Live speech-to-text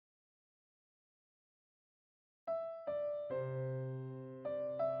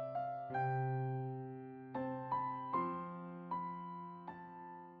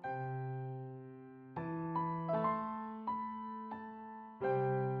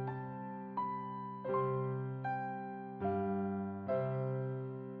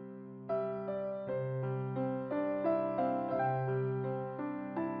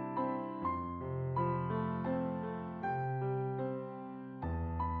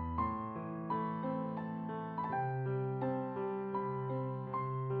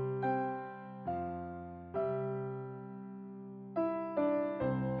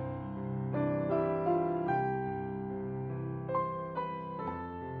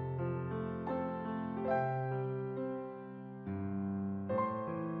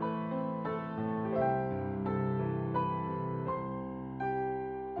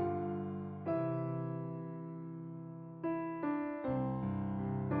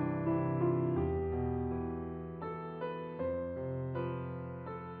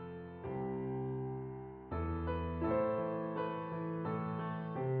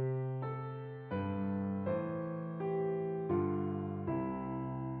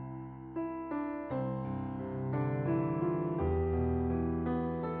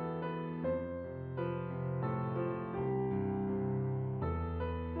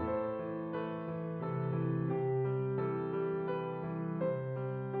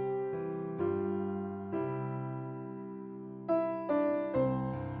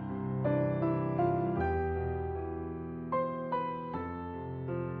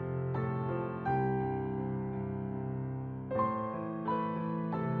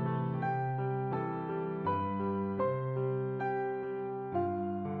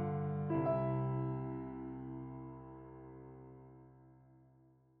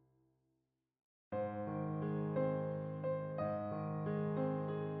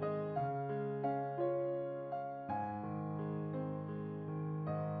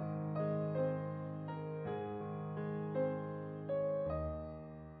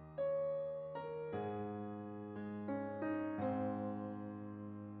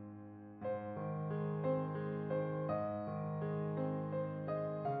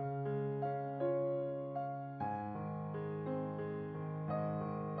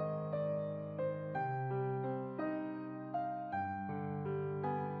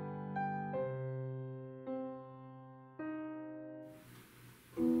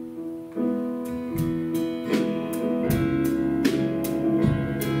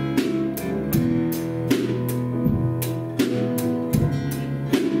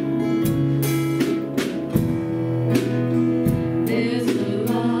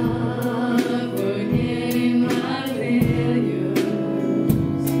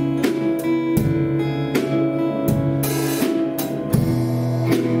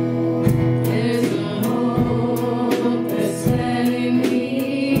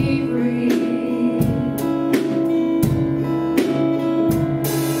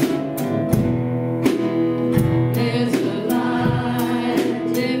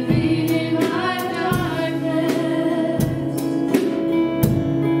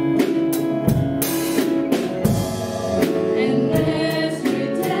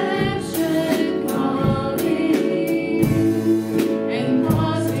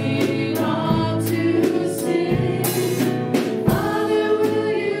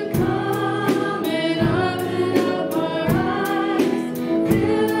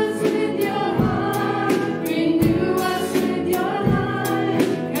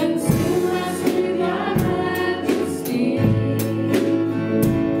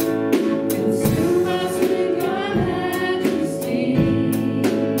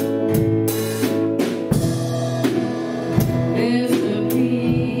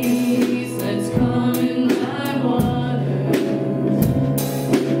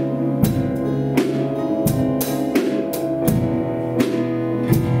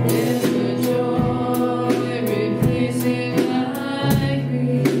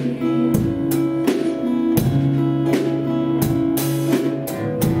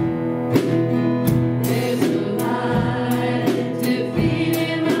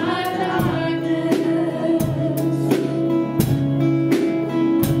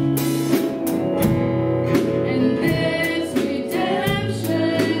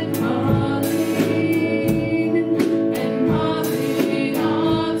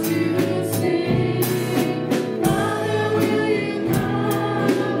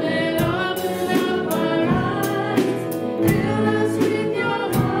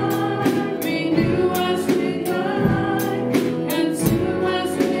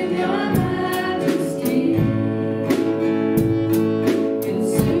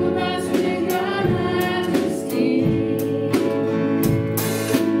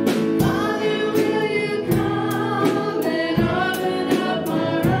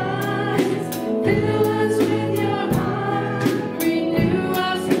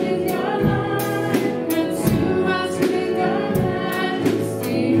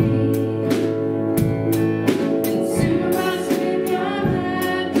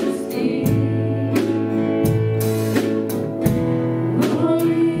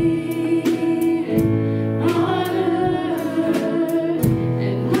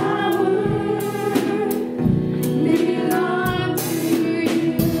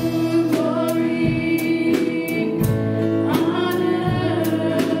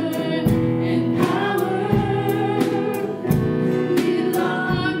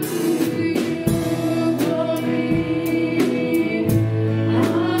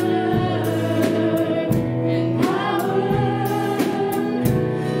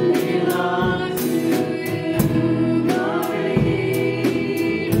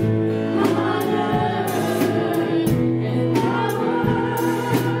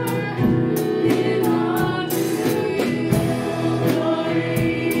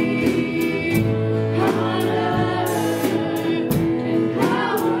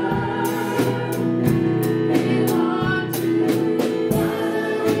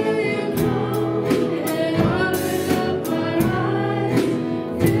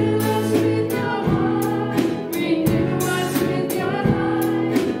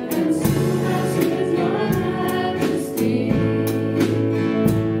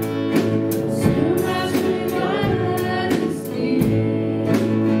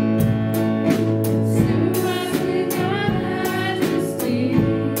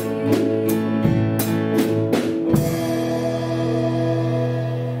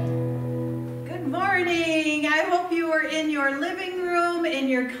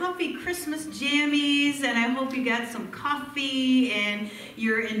comfy Christmas jammies, and I hope you got some coffee and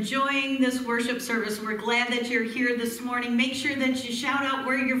you're enjoying this worship service. We're glad that you're here this morning. Make sure that you shout out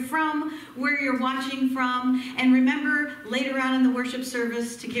where you're from, where you're watching from, and remember later on in the worship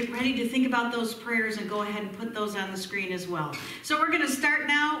service to get ready to think about those prayers and go ahead and put those on the screen as well. So we're going to start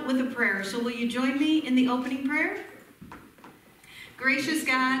now with a prayer. So will you join me in the opening prayer? Gracious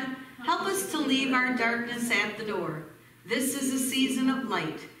God, help us to leave our darkness at the door. This is a season of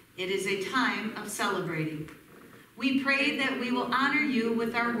light. It is a time of celebrating. We pray that we will honor you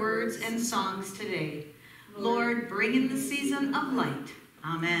with our words and songs today. Lord, bring in the season of light.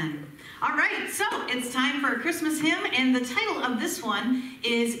 Amen. All right, so it's time for a Christmas hymn, and the title of this one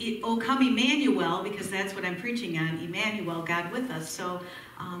is O Come Emmanuel, because that's what I'm preaching on, Emmanuel, God with us. So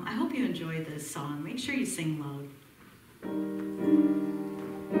I hope you enjoy this song. Make sure you sing loud.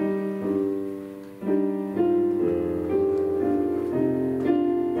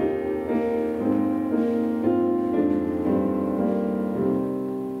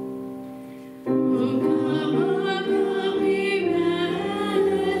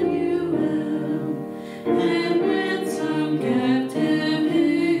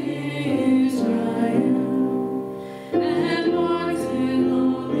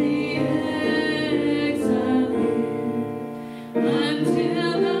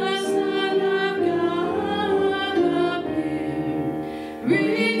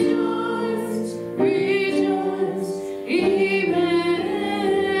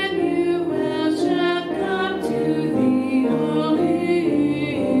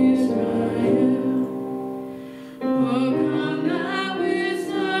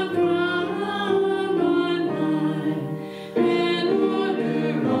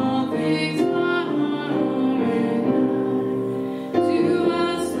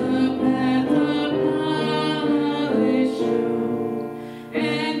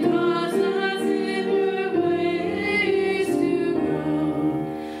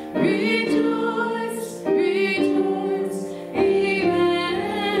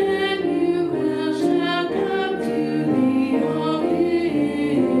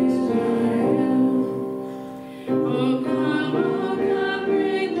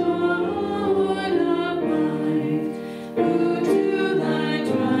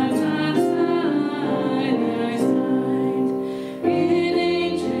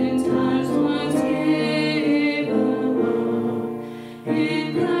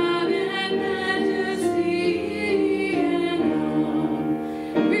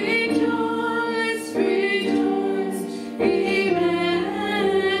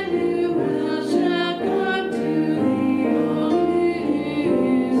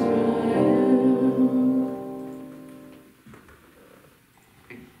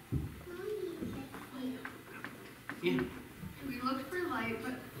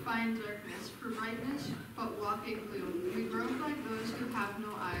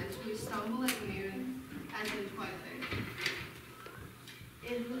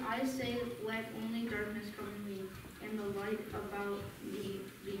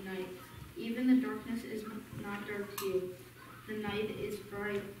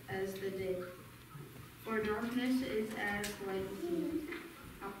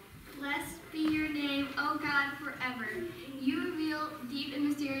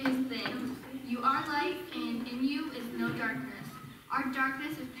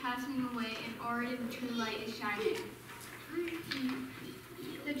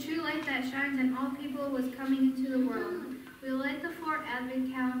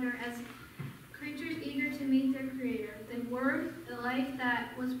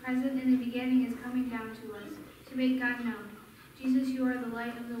 To make God known. Jesus, you are the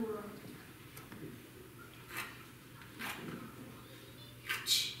light of the world.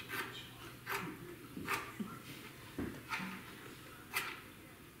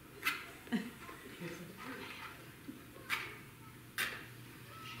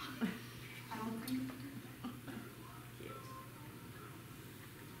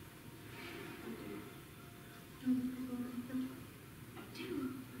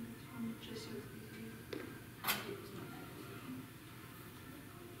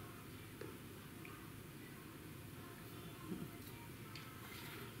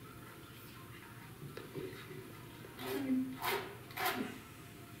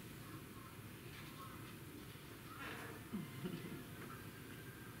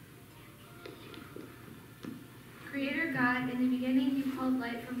 Creator God, in the beginning you called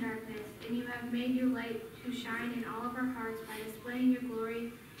light from darkness, and you have made your light to shine in all of our hearts by displaying your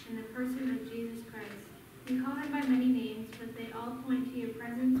glory in the person of Jesus Christ. We call him by many names, but they all point to your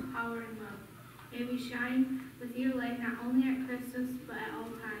presence, power, and love. May we shine with your light not only at Christmas, but at all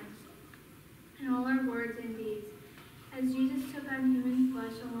times, in all our words and deeds. As Jesus took on human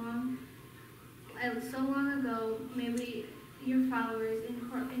flesh so long ago, may we, your followers,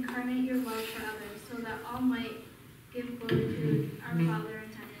 incarnate your love for others, so that all might give glory to our Father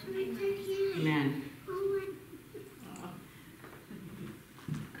in heaven. Amen.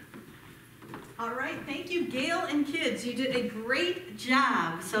 All right, thank you, Gail and kids. You did a great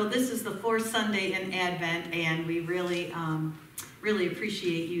job. So this is the fourth Sunday in Advent, and we really, really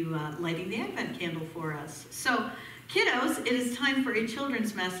appreciate you lighting the Advent candle for us. So, kiddos, it is time for a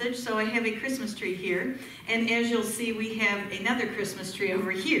children's message. So I have a Christmas tree here, and as you'll see, we have another Christmas tree over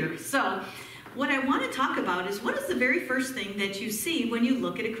here. So what I want to talk about is, what is the very first thing that you see when you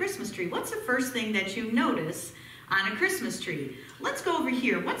look at a Christmas tree? What's the first thing that you notice on a Christmas tree? Let's go over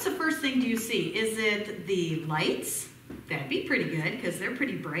here. What's the first thing do you see? Is it the lights? That'd be pretty good because they're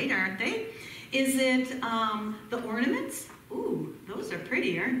pretty bright, aren't they? Is it the ornaments? Ooh, those are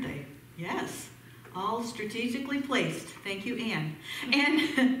pretty, aren't they? Yes. All strategically placed. Thank you, Anne.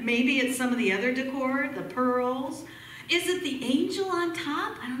 And maybe it's some of the other decor, the pearls. Is it the angel on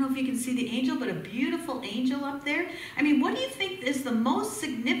top? I don't know if you can see the angel, but a beautiful angel up there. I mean, what do you think is the most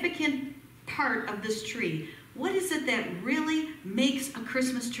significant part of this tree? What is it that really makes a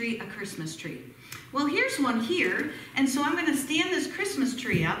Christmas tree a Christmas tree? Well, here's one here, and so I'm going to stand this Christmas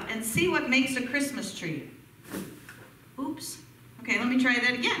tree up and see what makes a Christmas tree. Oops. Okay, let me try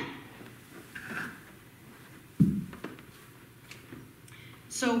that again.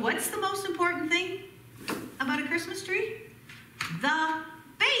 So what's the most important thing about a Christmas tree? The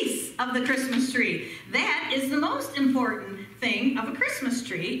base of the Christmas tree. That is the most important thing of a Christmas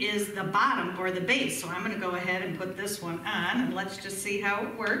tree, is the bottom or the base. So I'm going to go ahead and put this one on, and let's just see how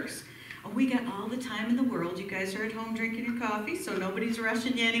it works. Oh, we got all the time in the world. You guys are at home drinking your coffee, so nobody's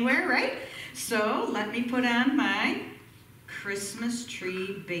rushing you anywhere, right? So let me put on my Christmas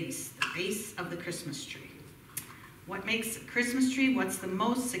tree base, the base of the Christmas tree. What makes a Christmas tree? What's the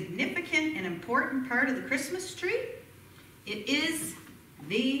most significant and important part of the Christmas tree? It is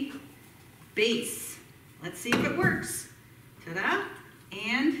the base. Let's see if it works. Ta-da!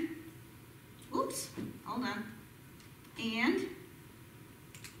 And, oops, hold on. And,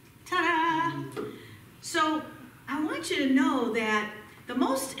 ta-da! So I want you to know that the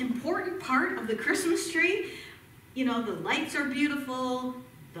most important part of the Christmas tree, you know, the lights are beautiful,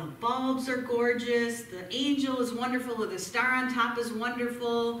 the bulbs are gorgeous, the angel is wonderful, the star on top is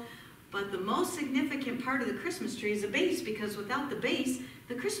wonderful, but the most significant part of the Christmas tree is the base, because without the base,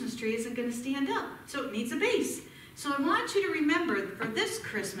 the Christmas tree isn't going to stand up. So it needs a base. So I want you to remember, for this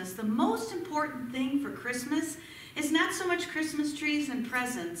Christmas, the most important thing for Christmas is not so much Christmas trees and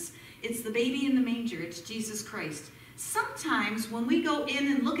presents. It's the baby in the manger. It's Jesus Christ. Sometimes when we go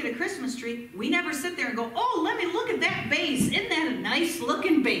in and look at a Christmas tree, we never sit there and go, oh, let me look at that base. Isn't that a nice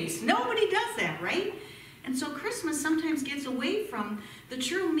looking base? Nobody does that, right? And so Christmas sometimes gets away from the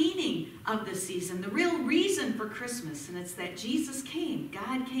true meaning of the season, the real reason for Christmas, and it's that Jesus came,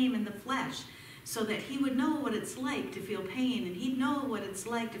 God came in the flesh, so that he would know what it's like to feel pain, and he'd know what it's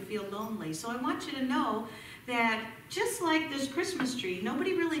like to feel lonely. So I want you to know that just like this Christmas tree,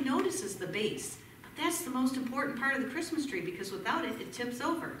 nobody really notices the base. But that's the most important part of the Christmas tree, because without it, it tips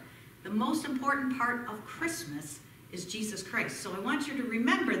over. The most important part of Christmas is Jesus Christ. So I want you to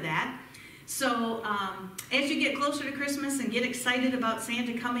remember that. So as you get closer to Christmas and get excited about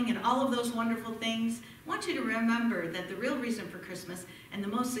Santa coming and all of those wonderful things, I want you to remember that the real reason for Christmas and the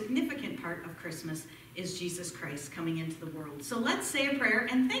most significant part of Christmas is Jesus Christ coming into the world. So let's say a prayer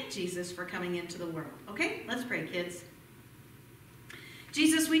and thank Jesus for coming into the world. Okay? Let's pray, kids.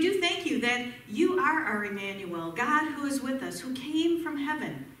 Jesus, we do thank you that you are our Emmanuel, God who is with us, who came from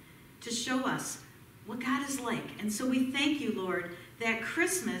heaven to show us what God is like. And so we thank you, Lord, that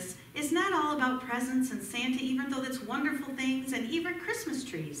Christmas is not all about presents and Santa, even though that's wonderful things, and even Christmas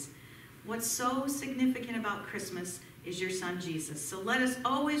trees. What's so significant about Christmas is your son, Jesus. So let us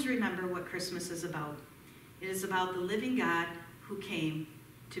always remember what Christmas is about. It is about the living God who came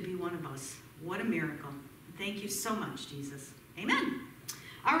to be one of us. What a miracle. Thank you so much, Jesus. Amen.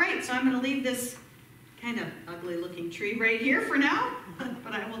 All right, so I'm going to leave this kind of ugly looking tree right here for now,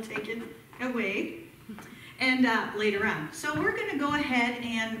 but I will take it away and later on. So we're going to go ahead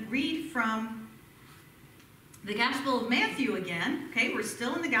and read from the Gospel of Matthew again. Okay, we're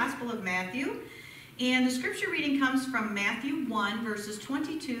still in the Gospel of Matthew. And the scripture reading comes from Matthew 1, verses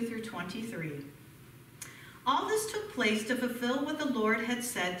 22 through 23. All this took place to fulfill what the Lord had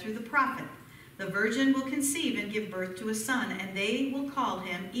said through the prophet. The virgin will conceive and give birth to a son, and they will call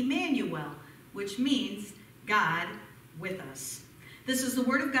him Emmanuel, which means God with us. This is the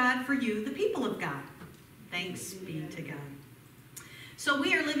word of God for you, the people of God. Thanks be to God. So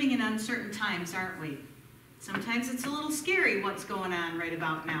we are living in uncertain times, aren't we? Sometimes it's a little scary what's going on right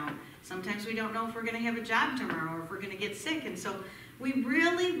about now. Sometimes we don't know if we're going to have a job tomorrow or if we're going to get sick. And so we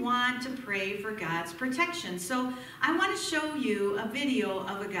really want to pray for God's protection. So I want to show you a video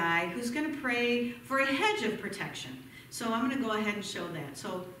of a guy who's going to pray for a hedge of protection. So I'm going to go ahead and show that.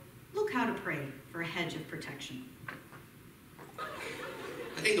 So look how to pray for a hedge of protection.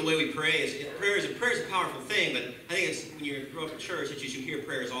 I think the way we pray is, prayer is a powerful thing, but I think it's when you grow up in church that you should hear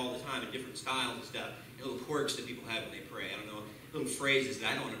prayers all the time in different styles and stuff, little quirks that people have when they pray. I don't know, little phrases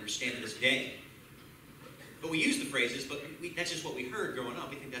that I don't understand to this day. But we use the phrases, but that's just what we heard growing up.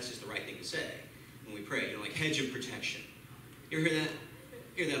 We think that's just the right thing to say when we pray. You know, like hedge of protection. You ever hear that?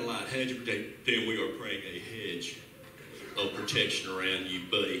 You hear that a lot. Hedge of protection. Then we are praying a hedge of protection around you,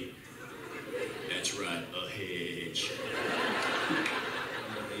 buddy. That's right, a hedge.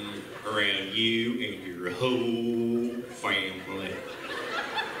 Around you and your whole family.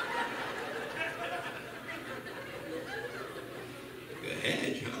 A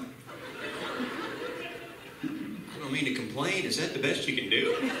hedge, huh? I don't mean to complain. Is that the best you can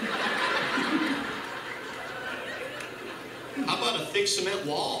do? How about a thick cement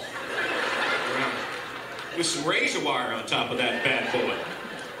wall? With some razor wire on top of that bad boy.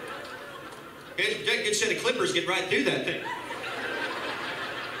 A good set of clippers get right through that thing.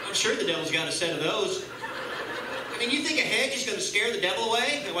 I'm sure the devil's got a set of those. I mean, you think a hedge is going to scare the devil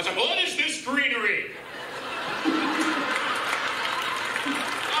away? What is this greenery?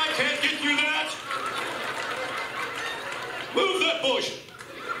 I can't get through that. Move that bush.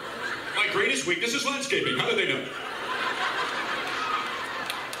 My greatest weakness is landscaping. How do they know?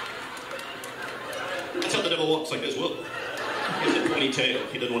 That's how the devil walks, like this. Whoa. He has a pointy tail.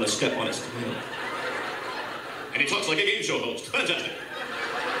 He doesn't want to step on his tail. And he talks like a game show host. Fantastic.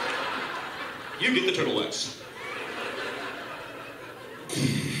 You get the turtlenecks.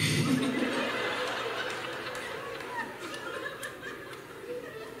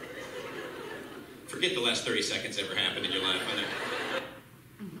 Forget the last 30 seconds ever happened in your life.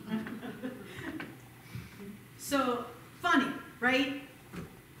 So, funny, right?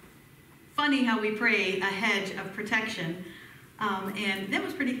 Funny how we pray a hedge of protection. And that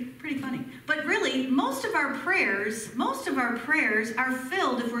was pretty funny. But really, most of our prayers are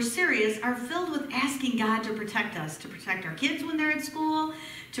filled, if we're serious, are filled with asking God to protect us, to protect our kids when they're at school,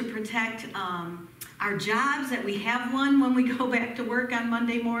 to protect our jobs, that we have one when we go back to work on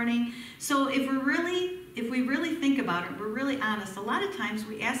Monday morning. So if we really think about it, we're really honest, a lot of times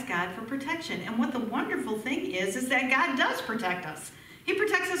we ask God for protection. And what the wonderful thing is that God does protect us. He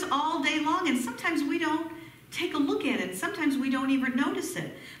protects us all day long, and sometimes we don't take a look at it. Sometimes we don't even notice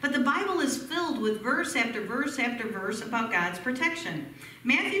it. But the Bible is filled with verse after verse after verse about God's protection.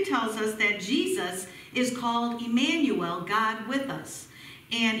 Matthew tells us that Jesus is called Emmanuel, God with us.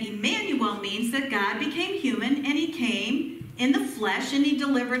 And Emmanuel means that God became human and he came in the flesh and he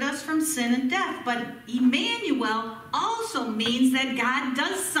delivered us from sin and death. But Emmanuel also means that God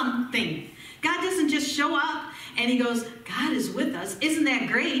does something. God doesn't just show up and he goes, God is with us. Isn't that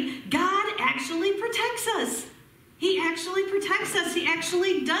great? God actually protects us. He actually protects us. He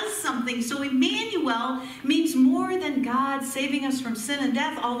actually does something. So Emmanuel means more than God saving us from sin and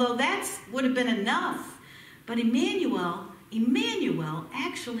death, although that would have been enough. But Emmanuel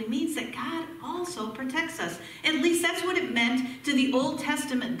actually means that God also protects us. At least that's what it meant to the Old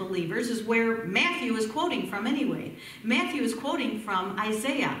Testament believers, is where Matthew is quoting from anyway. Matthew is quoting from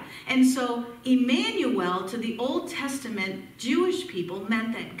Isaiah. And so Emmanuel to the Old Testament Jewish people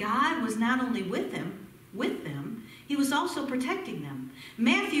meant that God was not only with them, he was also protecting them.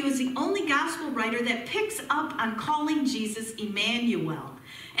 Matthew is the only gospel writer that picks up on calling Jesus Emmanuel.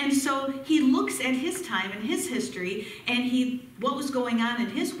 And so he looks at his time and his history and what was going on in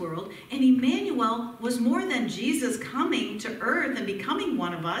his world. And Emmanuel was more than Jesus coming to earth and becoming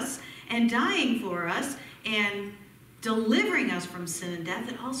one of us and dying for us and delivering us from sin and death.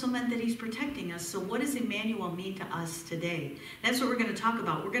 It also meant that he's protecting us. So what does Emmanuel mean to us today? That's what we're going to talk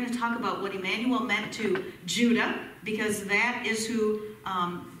about. We're going to talk about what Emmanuel meant to Judah, because that is who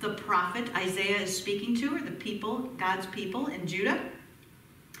the prophet Isaiah is speaking to, or the people, God's people in Judah.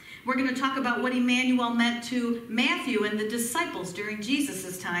 We're going to talk about what Emmanuel meant to Matthew and the disciples during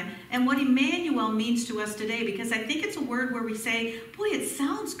Jesus' time, and what Emmanuel means to us today, because I think it's a word where we say, boy, it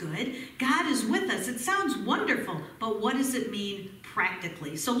sounds good. God is with us. It sounds wonderful. But what does it mean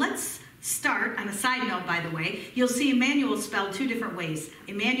practically? So let's start. On a side note, by the way, you'll see Emmanuel spelled two different ways.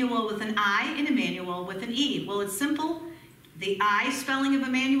 Emmanuel with an I and Emmanuel with an E. Well, it's simple. The I spelling of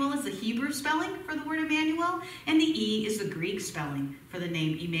Emmanuel is the Hebrew spelling for the word Emmanuel, and the E is the Greek spelling for the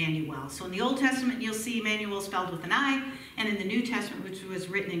name Emmanuel. So in the Old Testament, you'll see Emmanuel spelled with an I, and in the New Testament, which was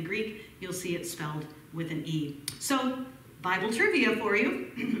written in Greek, you'll see it spelled with an E. So, Bible trivia for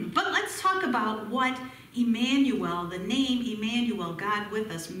you. But let's talk about what Emmanuel, the name Emmanuel, God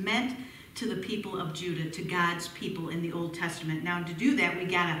with us, meant to the people of Judah, to God's people in the Old Testament. Now, to do that, we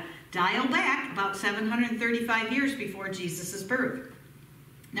got to dial back about 735 years before Jesus' birth.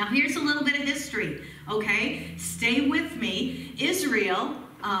 Now, here's a little bit of history, okay? Stay with me. Israel,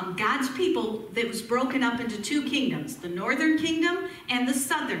 God's people, that was broken up into two kingdoms, the northern kingdom and the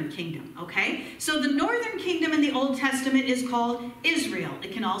southern kingdom, okay? So the northern kingdom in the Old Testament is called Israel.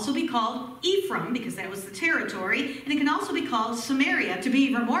 It can also be called Ephraim, because that was the territory, and it can also be called Samaria, to be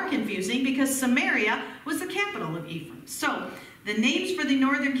even more confusing, because Samaria was the capital of Ephraim. So the names for the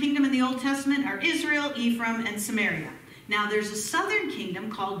northern kingdom in the Old Testament are Israel, Ephraim, and Samaria. Now there's a southern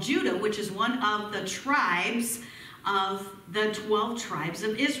kingdom called Judah, which is one of the tribes of the 12 tribes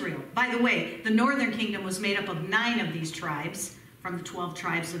of Israel. By the way, the northern kingdom was made up of 9 of these tribes from the 12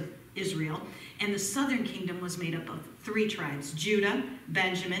 tribes of Israel, and the southern kingdom was made up of 3 tribes, Judah,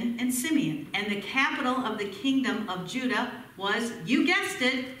 Benjamin, and Simeon. And the capital of the kingdom of Judah was, you guessed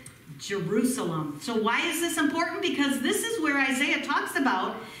it, Jerusalem. So why is this important? Because this is where Isaiah talks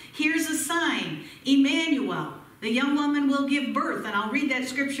about, here's a sign, Emmanuel. The young woman will give birth, and I'll read that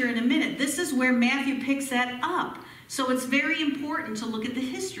scripture in a minute. This is where Matthew picks that up. So it's very important to look at the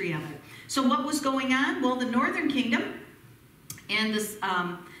history of it. So what was going on? Well, the northern kingdom and this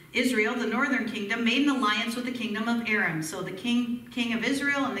Israel, the northern kingdom, made an alliance with the kingdom of Aram. So the king of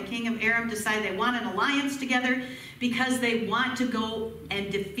Israel and the king of Aram decide they want an alliance together because they want to go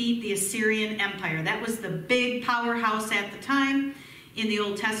and defeat the Assyrian Empire. That was the big powerhouse at the time in the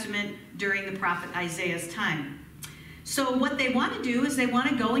Old Testament during the prophet Isaiah's time. So what they want to do is they want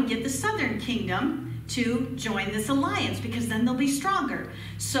to go and get the southern kingdom to join this alliance, because then they'll be stronger.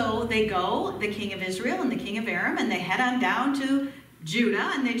 So they go, the king of Israel and the king of Aram, and they head on down to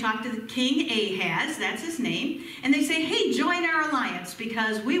Judah, and they talk to the king Ahaz, that's his name, and they say, hey, join our alliance,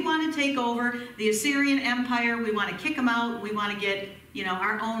 because we want to take over the Assyrian Empire, we want to kick them out, we want to get,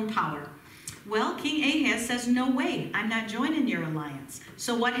 our own power. Well, King Ahaz says, no way, I'm not joining your alliance.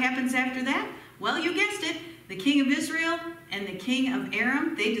 So what happens after that? Well, you guessed it. The king of Israel and the king of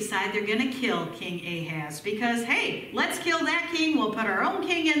Aram, they decide they're going to kill King Ahaz because, hey, let's kill that king. We'll put our own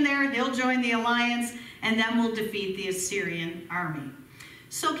king in there. He'll join the alliance, and then we'll defeat the Assyrian army.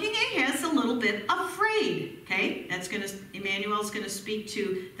 So King Ahaz is a little bit afraid, okay? Emmanuel's going to speak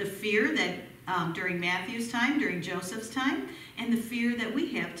to the fear that during Matthew's time, during Joseph's time, and the fear that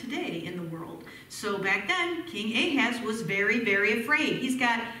we have today in the world. So back then, King Ahaz was very, very afraid. He's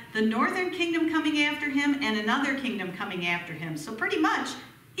got the northern kingdom coming after him and another kingdom coming after him. So pretty much,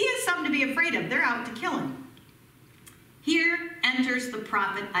 he has something to be afraid of. They're out to kill him. Here enters the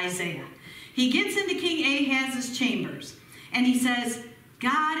prophet Isaiah. He gets into King Ahaz's chambers, and he says,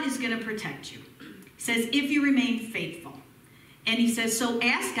 God is going to protect you. He says, if you remain faithful. And he says, so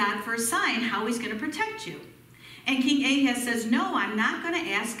ask God for a sign how he's going to protect you. And King Ahaz says, no, I'm not going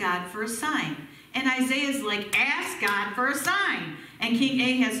to ask God for a sign. And Isaiah's like, ask God for a sign. And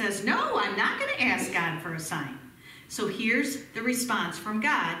King Ahaz says, no, I'm not going to ask God for a sign. So here's the response from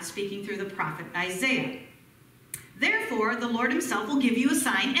God, speaking through the prophet Isaiah. Therefore, the Lord himself will give you a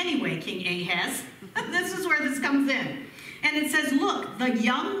sign anyway, King Ahaz. This is where this comes in. And it says, look, the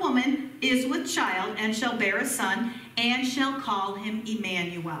young woman is with child and shall bear a son and shall call him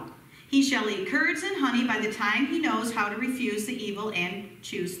Emmanuel. He shall eat curds and honey by the time he knows how to refuse the evil and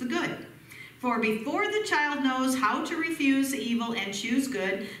choose the good. For before the child knows how to refuse the evil and choose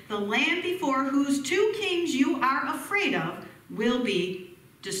good, the land before whose 2 kings you are afraid of will be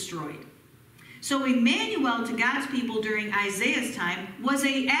destroyed. So Emmanuel to God's people during Isaiah's time was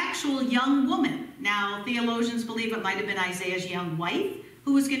an actual young woman. Now, theologians believe it might have been Isaiah's young wife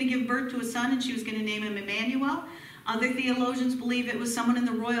who was going to give birth to a son, and she was going to name him Emmanuel. Other theologians believe it was someone in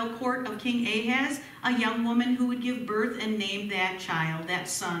the royal court of King Ahaz, a young woman who would give birth and name that child, that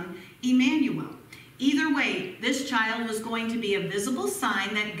son, Emmanuel. Either way, this child was going to be a visible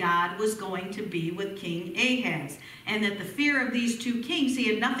sign that God was going to be with King Ahaz, and that the fear of these 2 kings, he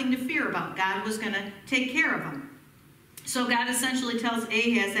had nothing to fear about. God was going to take care of him. So God essentially tells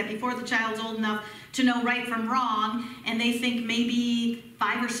Ahaz that before the child's old enough to know right from wrong, and they think maybe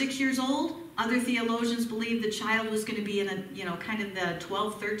 5 or 6 years old, other theologians believe the child was going to be in a, kind of the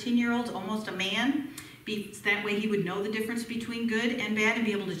 12, 13-year-old, almost a man. That way he would know the difference between good and bad and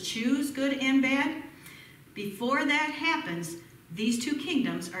be able to choose good and bad. Before that happens, these two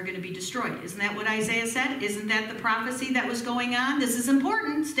kingdoms are going to be destroyed. Isn't that what Isaiah said? Isn't that the prophecy that was going on? This is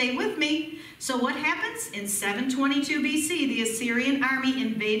important. Stay with me. So what happens? In 722 BC, the Assyrian army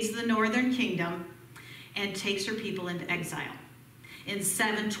invades the northern kingdom and takes her people into exile. In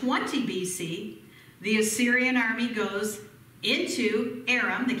 720 BC, the Assyrian army goes into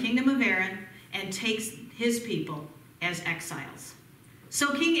Aram, the kingdom of Aram, and takes his people as exiles.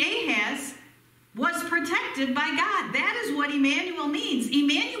 So King Ahaz was protected by God. That is what Emmanuel means.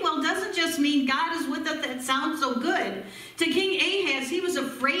 Emmanuel doesn't just mean God is with us. That sounds so good. To King Ahaz, he was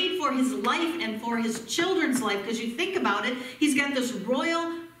afraid for his life and for his children's life, because you think about it, he's got this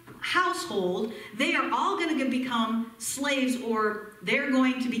royal household. They are all going to become slaves, or they're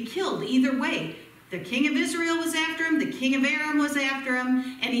going to be killed either way. The king of Israel was after him, the king of Aram was after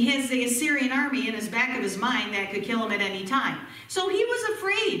him, and he has the Assyrian army in his back of his mind that could kill him at any time. So he was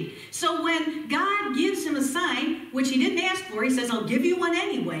afraid. So when God gives him a sign, which he didn't ask for, he says, I'll give you one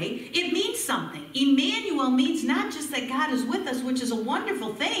anyway, it means something. Emmanuel means not just that God is with us, which is a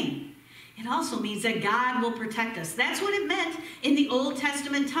wonderful thing. It also means that God will protect us. That's what it meant in the Old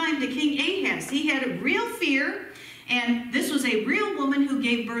Testament time to King Ahaz. He had a real fear. And this was a real woman who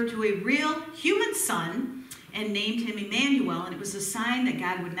gave birth to a real human son and named him Emmanuel. And it was a sign that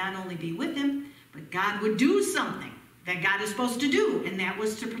God would not only be with him, but God would do something that God is supposed to do, and that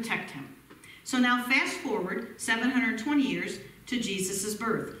was to protect him. So now fast forward 720 years to Jesus'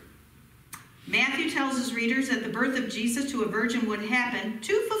 birth. Matthew tells his readers that the birth of Jesus to a virgin would happen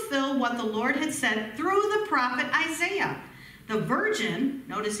to fulfill what the Lord had said through the prophet Isaiah. The virgin,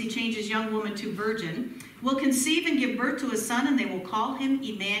 notice he changes young woman to virgin, will conceive and give birth to a son, and they will call him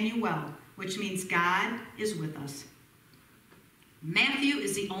Emmanuel, which means God is with us. Matthew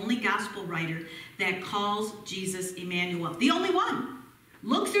is the only gospel writer that calls Jesus Emmanuel. The only one.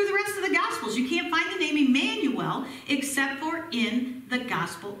 Look through the rest of the gospels. You can't find the name Emmanuel except for in the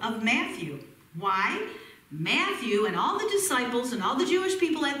gospel of Matthew. Why? Matthew and all the disciples and all the Jewish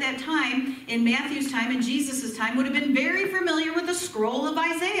people at that time, in Matthew's time and Jesus' time, would have been very familiar with the scroll of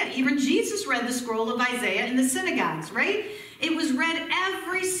Isaiah. Even Jesus read the scroll of Isaiah in the synagogues, right? It was read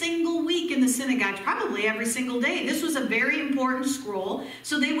every single week in the synagogues, probably every single day. This was a very important scroll,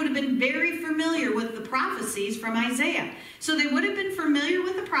 so they would have been very familiar with the prophecies from Isaiah. So they would have been familiar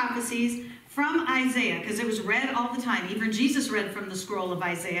with the prophecies from Isaiah, because it was read all the time. Even Jesus read from the scroll of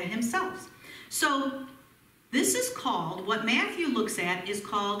Isaiah himself. So this is called, what Matthew looks at is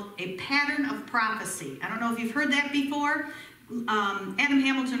called a pattern of prophecy. I don't know if you've heard that before. Adam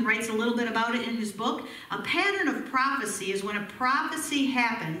Hamilton writes a little bit about it in his book. A pattern of prophecy is when a prophecy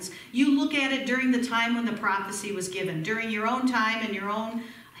happens, you look at it during the time when the prophecy was given, during your own time and your own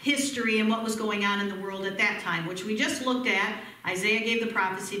history and what was going on in the world at that time, which we just looked at. Isaiah gave the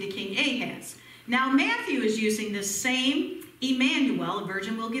prophecy to King Ahaz. Now Matthew is using the same Emmanuel, a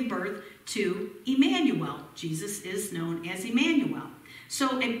virgin will give birth, to Emmanuel. Jesus is known as Emmanuel.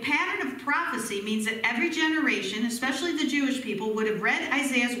 So a pattern of prophecy means that every generation, especially the Jewish people, would have read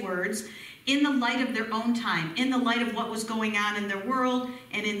Isaiah's words in the light of their own time, in the light of what was going on in their world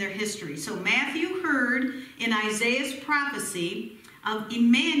and in their history. So Matthew heard in Isaiah's prophecy of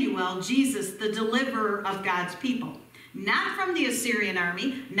Emmanuel, Jesus, the deliverer of God's people. Not from the Assyrian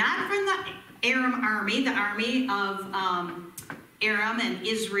army, not from the Aram army, the army of Aram and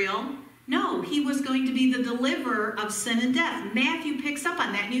Israel. No, he was going to be the deliverer of sin and death. Matthew picks up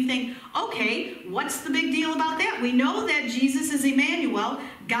on that, and you think, okay, what's the big deal about that? We know that Jesus is Emmanuel,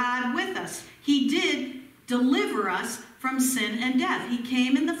 God with us. He did deliver us from sin and death. He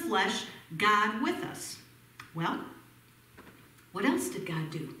came in the flesh, God with us. Well, what else did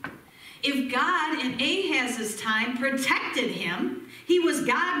God do? If God in Ahaz's time protected him, he was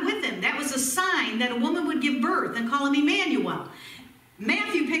God with him. That was a sign that a woman would give birth and call him Emmanuel.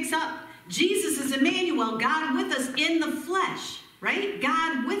 Matthew picks up, Jesus is Emmanuel, God with us in the flesh, right?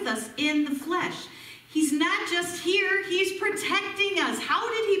 God with us in the flesh. He's not just here, he's protecting us. How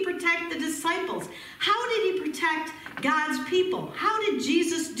did he protect the disciples? How did he protect God's people? How did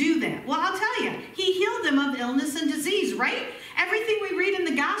Jesus do that? Well, I'll tell you, he healed them of illness and disease, right? Everything we read in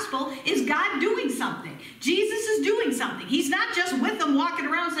the gospel is God doing something. Jesus is doing something. He's not just with them walking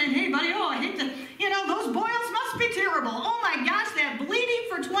around saying, hey, buddy, oh, I hate to, those boils must be terrible. Oh, my gosh, that bleeding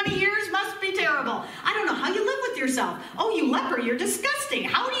for 20 years must be terrible. I don't know how you live with yourself. Oh, you leper, you're disgusting.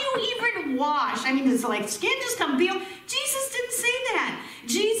 How do you even wash? I mean, does like skin just come peel? Jesus didn't say that.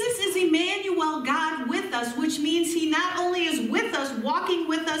 Jesus is Emmanuel, God with us, which means he not only is with us, walking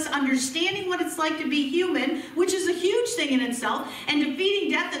with us, understanding what it's like to be human, which is a huge thing in itself, and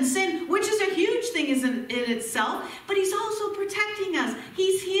defeating death and sin, which is a huge thing in itself, but he's also protecting us.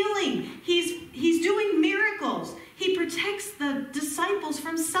 He's healing. He's doing miracles. He protects the disciples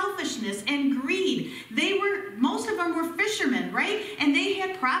from selfishness and greed. Most of them were fishermen, right? And they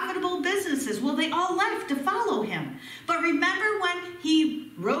had profitable businesses. Well, they all left to follow him. But remember when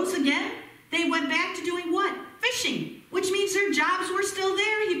he rose again? They went back to doing what? Fishing, which means their jobs were still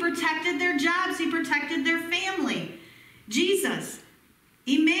there. He protected their jobs. He protected their family. Jesus,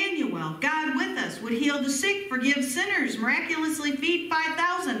 Emmanuel, God with us, would heal the sick, forgive sinners, miraculously feed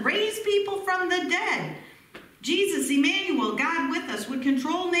 5,000, raise people from the dead. Jesus, Emmanuel, God with us, would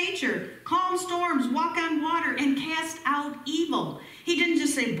control nature, calm storms, walk on water, and cast out evil. He didn't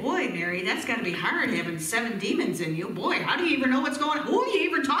just say, boy, Mary, that's got to be hard having 7 demons in you. Boy, how do you even know what's going on? Who are you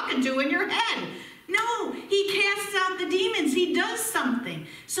even talking to in your head? No, he casts out the demons. He does something.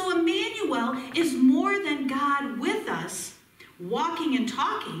 So Emmanuel is more than God with us, walking and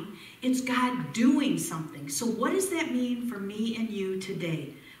talking. It's God doing something. So what does that mean for me and you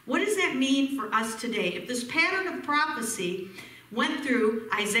today? What does that mean for us today? If this pattern of prophecy went through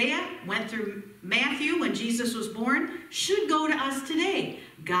Isaiah, went through Matthew when Jesus was born, should go to us today.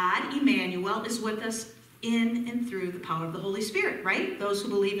 God, Emmanuel, is with us in and through the power of the Holy Spirit, right? Those who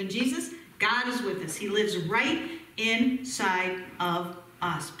believe in Jesus, God is with us. He lives right inside of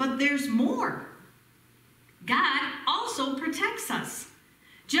us. But there's more. God also protects us.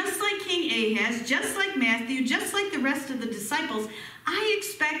 Just like King Ahaz, just like Matthew, just like the rest of the disciples, I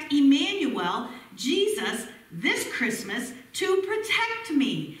expect Emmanuel, Jesus, this Christmas to protect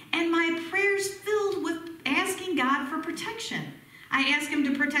me. And my prayers filled with asking God for protection. I ask him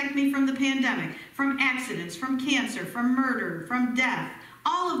to protect me from the pandemic, from accidents, from cancer, from murder, from death,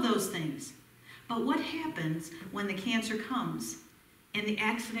 all of those things. But what happens when the cancer comes and the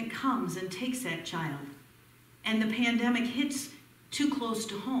accident comes and takes that child and the pandemic hits too close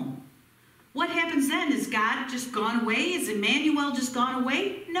to home? What happens then? Is God just gone away? Is Emmanuel just gone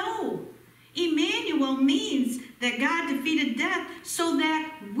away? No. Emmanuel means that God defeated death so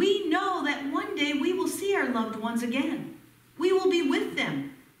that we know that one day we will see our loved ones again. We will be with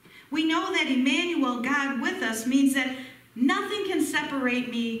them. We know that Emmanuel, God with us, means that nothing can separate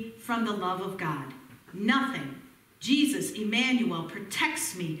me from the love of God. Nothing. Jesus, Emmanuel,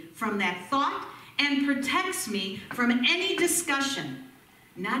 protects me from that thought and protects me from any discussion.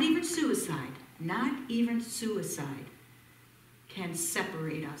 Not even suicide can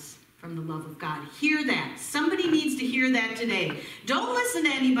separate us from the love of God. Hear that. Somebody needs to hear that today. Don't listen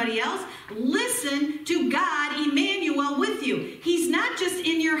to anybody else. Listen to God, Emmanuel, with you. He's not just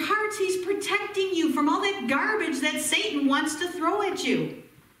in your hearts. He's protecting you from all that garbage that Satan wants to throw at you.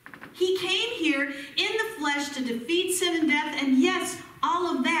 He came here in the flesh to defeat sin and death, and yes,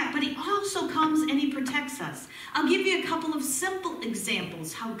 all of that, but he also comes and he protects us. I'll give you a couple of simple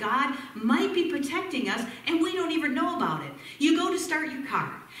examples how God might be protecting us and we don't even know about it. You go to start your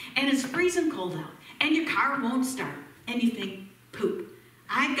car and it's freezing cold out and your car won't start and you think, poop,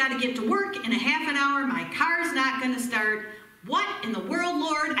 I've got to get to work in a half an hour, my car's not going to start. What in the world,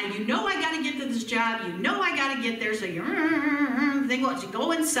 Lord? You know I got to get to this job. You know I got to get there. So you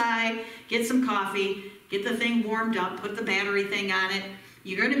go inside, get some coffee, get the thing warmed up, put the battery thing on it.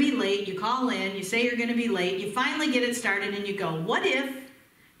 You're going to be late. You call in. You say you're going to be late. You finally get it started and you go, what if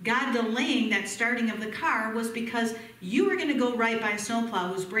God delaying that starting of the car was because you were going to go right by a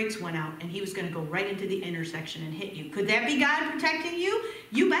snowplow whose brakes went out and he was going to go right into the intersection and hit you? Could that be God protecting you?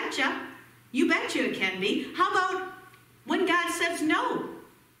 You betcha. You betcha it can be. How about when God says no?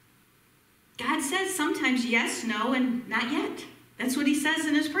 God says sometimes yes, no, and not yet. That's what he says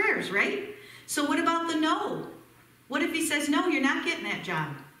in his prayers, right? So what about the no? What if he says, no, you're not getting that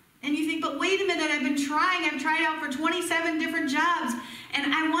job? And you think, but wait a minute, I've been trying. I've tried out for 27 different jobs,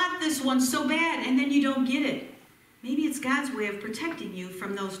 and I want this one so bad, and then you don't get it. Maybe it's God's way of protecting you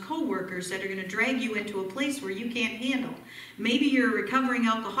from those coworkers that are going to drag you into a place where you can't handle. Maybe you're a recovering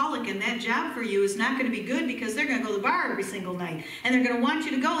alcoholic and that job for you is not going to be good because they're going to go to the bar every single night and they're going to want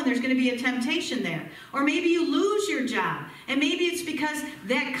you to go and there's going to be a temptation there. Or maybe you lose your job and maybe it's because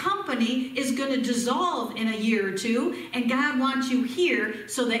that company is going to dissolve in a year or two and God wants you here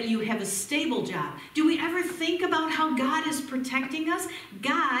so that you have a stable job. Do we ever think about how God is protecting us?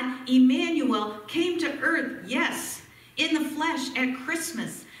 God, Emmanuel, came to earth, yes, in the flesh at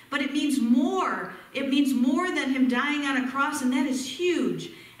Christmas. But it means more. It means more than him dying on a cross, and that is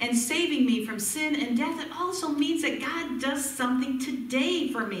huge. And saving me from sin and death. It also means that God does something today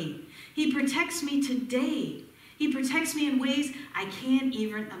for me. He protects me today. He protects me in ways I can't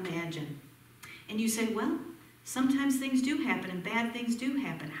even imagine. And you say, well, sometimes things do happen and bad things do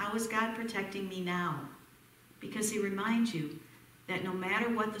happen. How is God protecting me now? Because he reminds you that no matter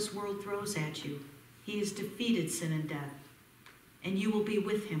what this world throws at you, he has defeated sin and death. And you will be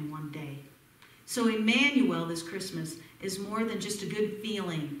with him one day. So Emmanuel this Christmas is more than just a good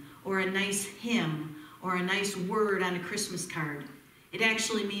feeling or a nice hymn or a nice word on a Christmas card. It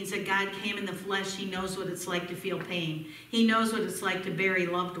actually means that God came in the flesh. He knows what it's like to feel pain. He knows what it's like to bury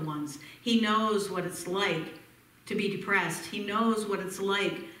loved ones. He knows what it's like to be depressed. He knows what it's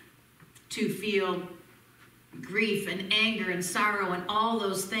like to feel grief and anger and sorrow and all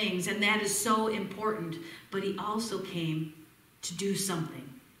those things. And that is so important. But he also came to do something,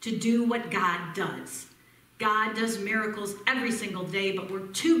 to do what God does. God does miracles every single day, but we're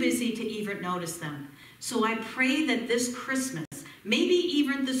too busy to even notice them. So I pray that this Christmas, maybe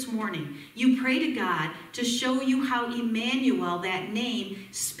even this morning, you pray to God to show you how Emmanuel, that name,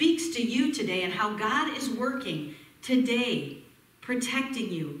 speaks to you today and how God is working today,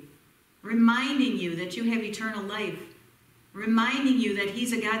 protecting you, reminding you that you have eternal life, reminding you that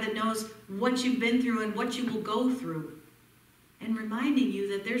he's a God that knows what you've been through and what you will go through, and reminding you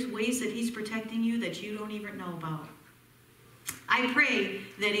that there's ways that he's protecting you that you don't even know about. I pray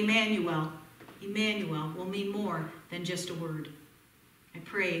that Emmanuel will mean more than just a word. I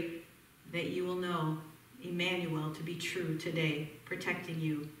pray that you will know Emmanuel to be true today, protecting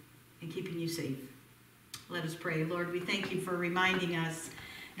you and keeping you safe. Let us pray. Lord, we thank you for reminding us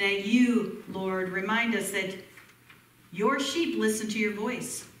that you, Lord, remind us that your sheep listen to your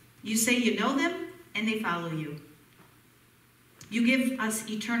voice. You say you know them and they follow you. You give us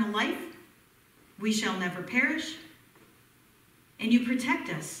eternal life. We shall never perish. And you protect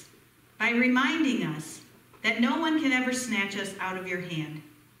us by reminding us that no one can ever snatch us out of your hand.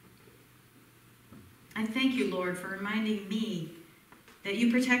 I thank you, Lord, for reminding me that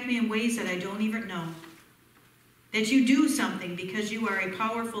you protect me in ways that I don't even know. That you do something because you are a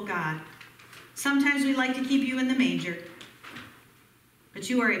powerful God. Sometimes we like to keep you in the manger, but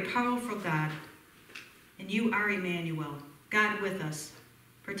you are a powerful God, and you are Emmanuel, God with us,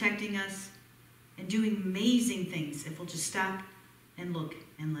 protecting us and doing amazing things if we'll just stop and look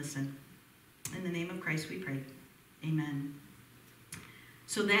and listen. In the name of Christ we pray. Amen.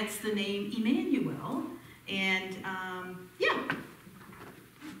 So that's the name Emmanuel. And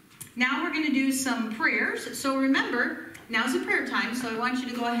now we're going to do some prayers. So remember, now's the prayer time. So I want you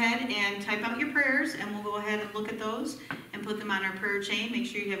to go ahead and type out your prayers, and we'll go ahead and look at those and put them on our prayer chain. Make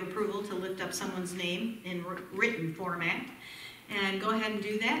sure you have approval to lift up someone's name in written format. And go ahead and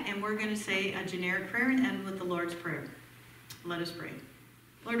do that. And we're going to say a generic prayer and end with the Lord's Prayer. Let us pray.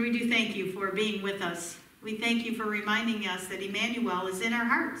 Lord, we do thank you for being with us. We thank you for reminding us that Emmanuel is in our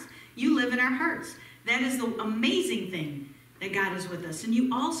hearts. You live in our hearts. That is the amazing thing, that God is with us. And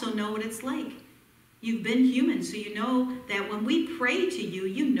you also know what it's like. You've been human, so you know that when we pray to you,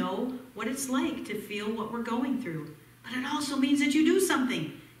 you know what it's like to feel what we're going through. But it also means that you do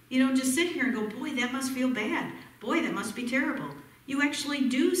something. You don't just sit here and go, boy, that must feel bad. Boy, that must be terrible. You actually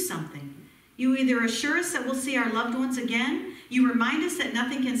do something. You either assure us that we'll see our loved ones again, you remind us that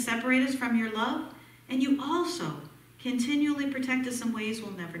nothing can separate us from your love, and you also continually protect us in ways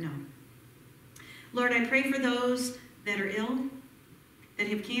we'll never know. Lord, I pray for those that are ill, that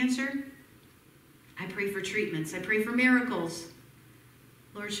have cancer. I pray for treatments. I pray for miracles.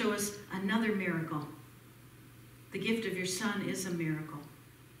 Lord, show us another miracle. The gift of your Son is a miracle,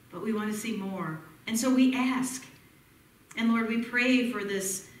 but we want to see more. And so we ask. And Lord, we pray for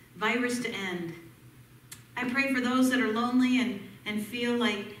this virus to end. I pray for those that are lonely and feel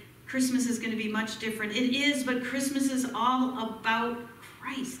like Christmas is going to be much different. It is, but Christmas is all about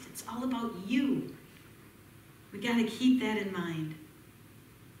Christ. It's all about you. We got to keep that in mind.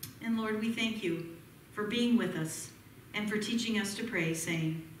 And Lord, we thank you for being with us and for teaching us to pray,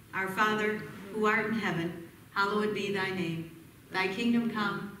 saying, Our Father, who art in heaven, hallowed be thy name. Thy kingdom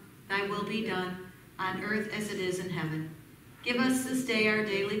come, thy will be done, on earth as it is in heaven. Give us this day our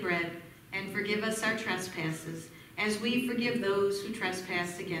daily bread, and forgive us our trespasses, as we forgive those who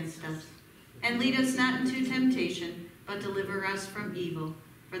trespass against us. And lead us not into temptation, but deliver us from evil.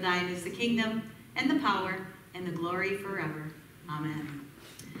 For thine is the kingdom, and the power, and the glory forever. Amen.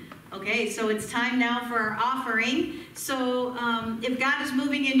 Okay, so it's time now for our offering. So if God is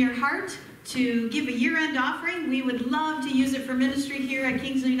moving in your heart to give a year-end offering, we would love to use it for ministry here at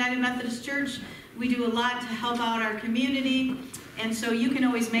Kingsley United Methodist Church. We do a lot to help out our community. And so you can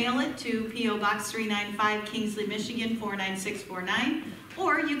always mail it to P.O. Box 395, Kingsley, Michigan, 49649.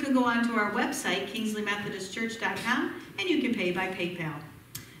 Or you can go onto our website, KingsleyMethodistChurch.com, and you can pay by PayPal.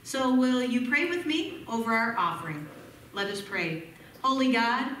 So will you pray with me over our offering? Let us pray. Holy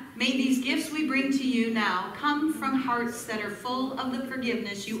God, may these gifts we bring to you now come from hearts that are full of the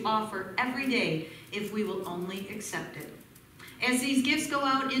forgiveness you offer every day if we will only accept it. As these gifts go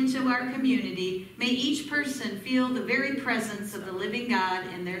out into our community, may each person feel the very presence of the living God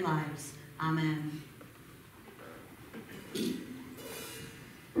in their lives. Amen.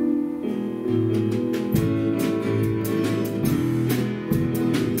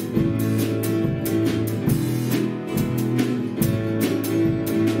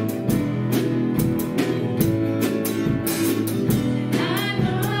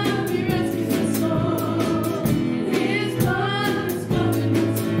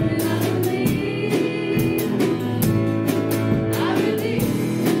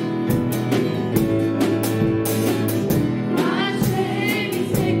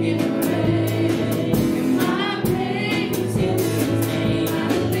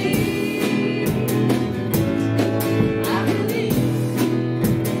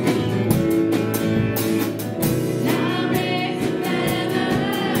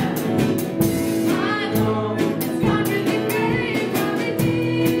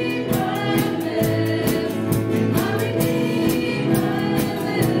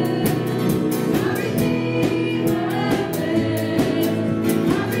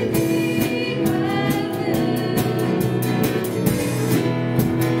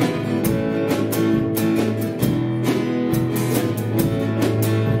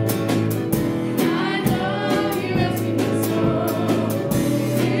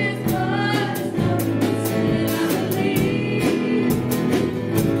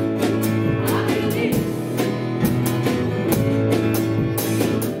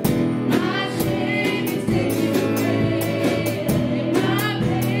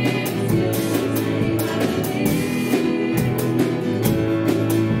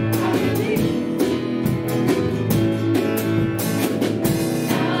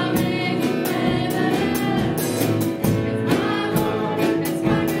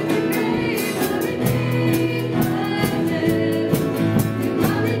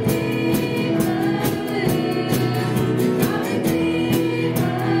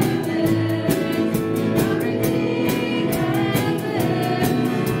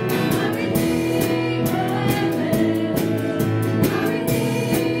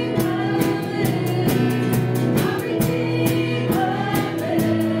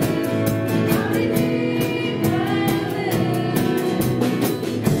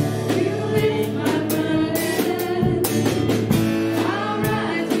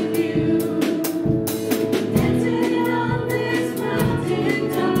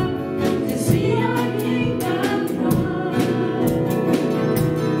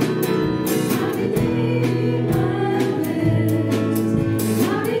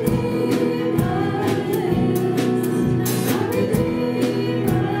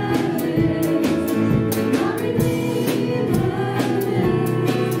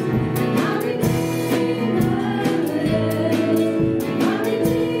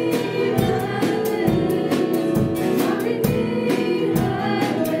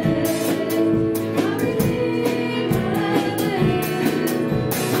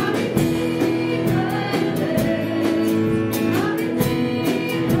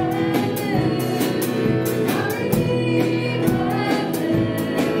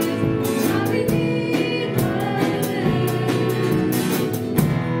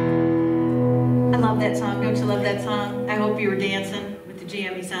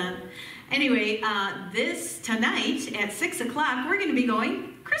 Tonight at 6 o'clock, we're going to be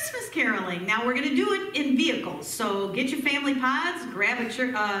going Christmas caroling. Now, we're going to do it in vehicles. So get your family pods, grab a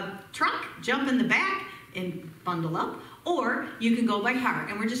truck, jump in the back, and bundle up. Or you can go by car.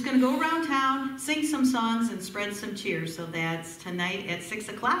 And we're just going to go around town, sing some songs, and spread some cheer. So that's tonight at 6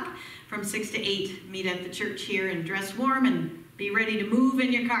 o'clock. From 6 to 8, meet at the church here and dress warm and be ready to move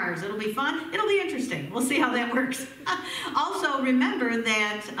in your cars. It'll be fun. It'll be interesting. We'll see how that works. Also, remember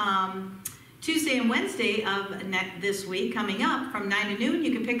that Tuesday and Wednesday of this week, coming up from 9 to noon,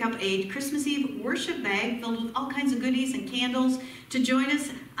 you can pick up a Christmas Eve worship bag filled with all kinds of goodies and candles to join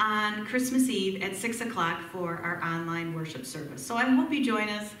us on Christmas Eve at 6 o'clock for our online worship service. So I hope you join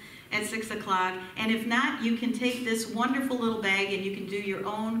us at 6 o'clock. And if not, you can take this wonderful little bag and you can do your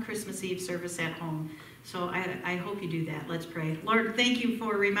own Christmas Eve service at home. So I hope you do that. Let's pray. Lord, thank you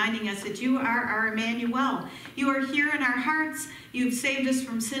for reminding us that you are our Emmanuel. You are here in our hearts. You've saved us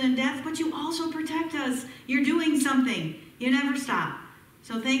from sin and death, but you also protect us. You're doing something. You never stop.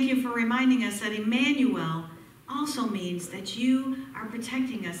 So thank you for reminding us that Emmanuel also means that you are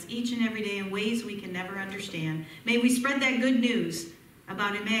protecting us each and every day in ways we can never understand. May we spread that good news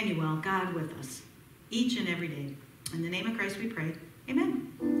about Emmanuel, God with us, each and every day. In the name of Christ we pray.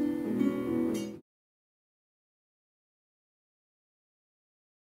 Amen.